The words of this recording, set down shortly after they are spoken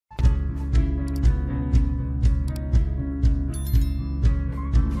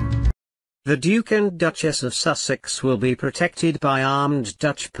The Duke and Duchess of Sussex will be protected by armed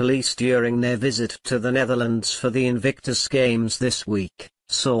Dutch police during their visit to the Netherlands for the Invictus Games this week,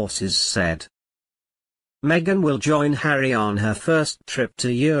 sources said. Meghan will join Harry on her first trip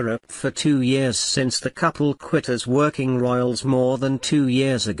to Europe for 2 years since the couple quit as working royals more than 2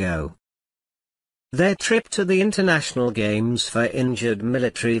 years ago. Their trip to the International Games for injured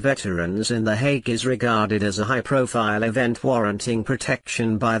military veterans in The Hague is regarded as a high-profile event warranting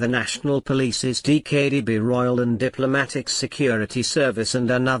protection by the National Police's DKDB Royal and Diplomatic Security Service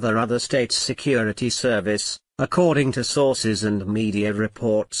and other states' security service, according to sources and media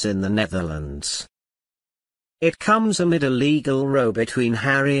reports in the Netherlands. It comes amid a legal row between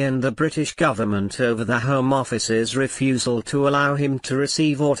Harry and the British government over the Home Office's refusal to allow him to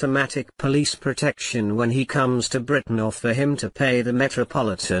receive automatic police protection when he comes to Britain or for him to pay the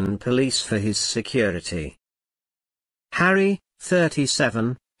Metropolitan Police for his security. Harry,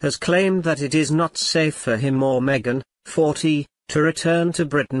 37, has claimed that it is not safe for him or Meghan, 40, to return to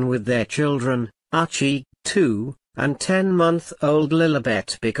Britain with their children, Archie, 2, and 10-month-old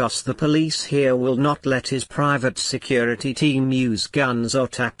Lilibet because the police here will not let his private security team use guns or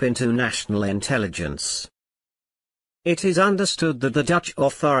tap into national intelligence. It is understood that the Dutch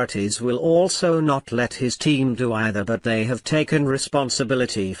authorities will also not let his team do either, but they have taken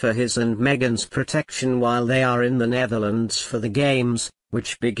responsibility for his and Meghan's protection while they are in the Netherlands for the Games,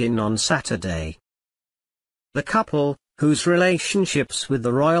 which begin on Saturday. The couple, whose relationships with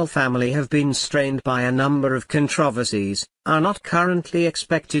the royal family have been strained by a number of controversies, are not currently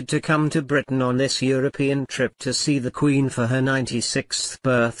expected to come to Britain on this European trip to see the Queen for her 96th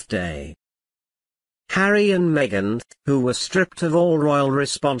birthday. Harry and Meghan, who were stripped of all royal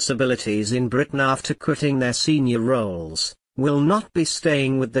responsibilities in Britain after quitting their senior roles, will not be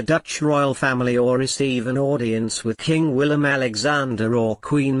staying with the Dutch royal family or receive an audience with King Willem-Alexander or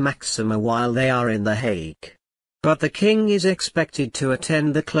Queen Maxima while they are in The Hague. But the king is expected to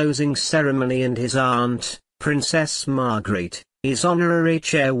attend the closing ceremony and his aunt, Princess Margaret, is honorary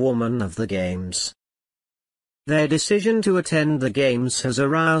chairwoman of the Games. Their decision to attend the Games has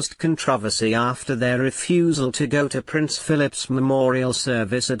aroused controversy after their refusal to go to Prince Philip's memorial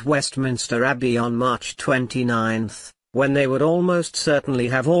service at Westminster Abbey on March 29, when they would almost certainly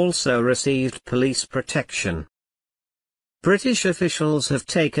have also received police protection. British officials have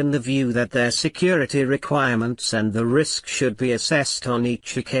taken the view that their security requirements and the risk should be assessed on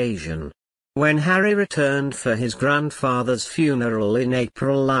each occasion. When Harry returned for his grandfather's funeral in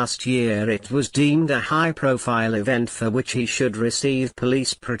April last year, it was deemed a high-profile event for which he should receive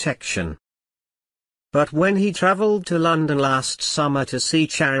police protection. But when he travelled to London last summer to see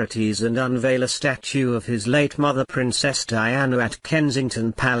charities and unveil a statue of his late mother Princess Diana at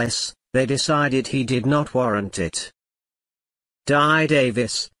Kensington Palace, they decided he did not warrant it. Di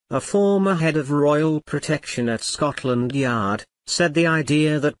Davis, a former head of royal protection at Scotland Yard, said the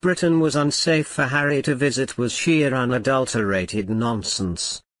idea that Britain was unsafe for Harry to visit was sheer unadulterated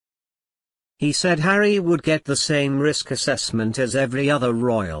nonsense. He said Harry would get the same risk assessment as every other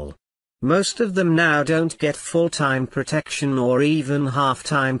royal. Most of them now don't get full-time protection or even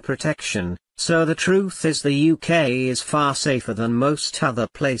half-time protection, so the truth is the UK is far safer than most other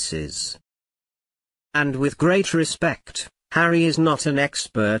places. And with great respect, Harry is not an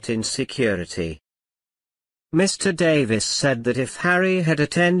expert in security. Mr. Davis said that if Harry had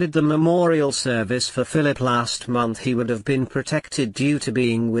attended the memorial service for Philip last month he would have been protected due to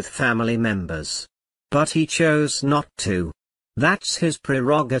being with family members. But he chose not to. That's his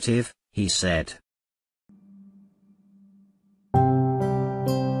prerogative, he said.